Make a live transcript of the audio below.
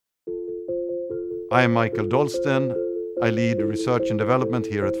I am Mikael Dolsten. I lead research and development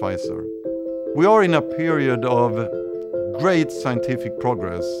here at Pfizer. We are in a period of great scientific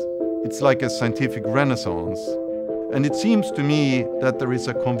progress. It's like a scientific renaissance. And it seems to me that there is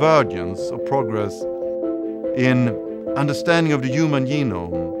a convergence of progress in understanding of the human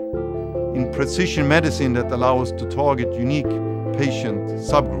genome, in precision medicine that allows us to target unique patient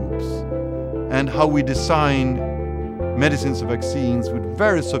subgroups, and how we design medicines and vaccines with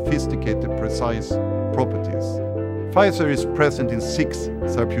very sophisticated, precise properties. Pfizer is present in 6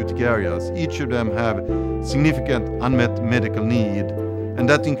 therapeutic areas. Each of them have significant unmet medical need, and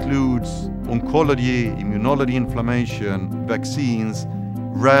that includes oncology, immunology, inflammation, vaccines,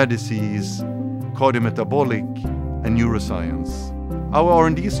 rare disease, cardiometabolic, and neuroscience. Our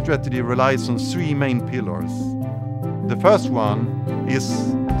R&D strategy relies on 3 main pillars. The first one is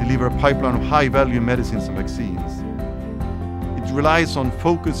deliver a pipeline of high-value medicines and vaccines. It relies on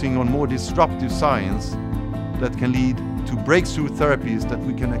focusing on more disruptive science that can lead to breakthrough therapies that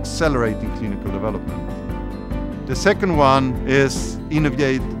we can accelerate in clinical development. The second one is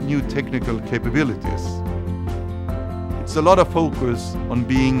innovate new technical capabilities. It's a lot of focus on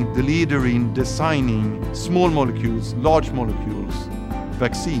being the leader in designing small molecules, large molecules,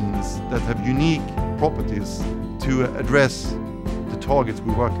 vaccines that have unique properties to address the targets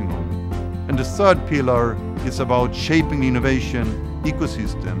we're working on. And the third pillar is about shaping the innovation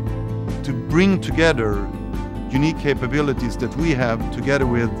ecosystem to bring together unique capabilities that we have together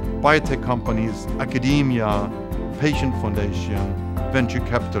with biotech companies, academia, patient foundation, venture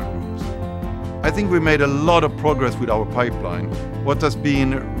capital groups. I think we made a lot of progress with our pipeline. What has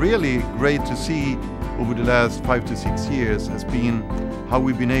been really great to see over the last 5 to 6 years has been how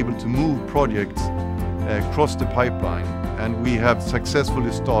we've been able to move projects across the pipeline. And we have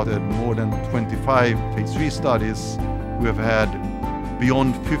successfully started more than 25 phase 3 studies. We have had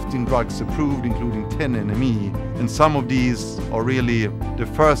beyond 15 drugs approved, including 10 NME. And some of these are really the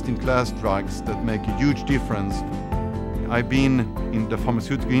first-in-class drugs that make a huge difference. I've been in the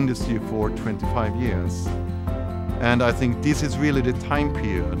pharmaceutical industry for 25 years. And I think this is really the time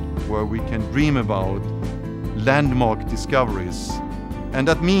period where we can dream about landmark discoveries. And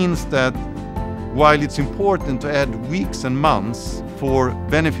that means that while it's important to add weeks and months for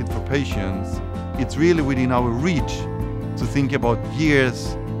benefit for patients, it's really within our reach to think about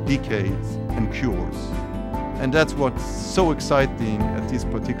years, decades, and cures. And that's what's so exciting at this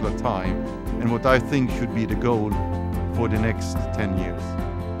particular time, and what I think should be the goal for the next 10 years.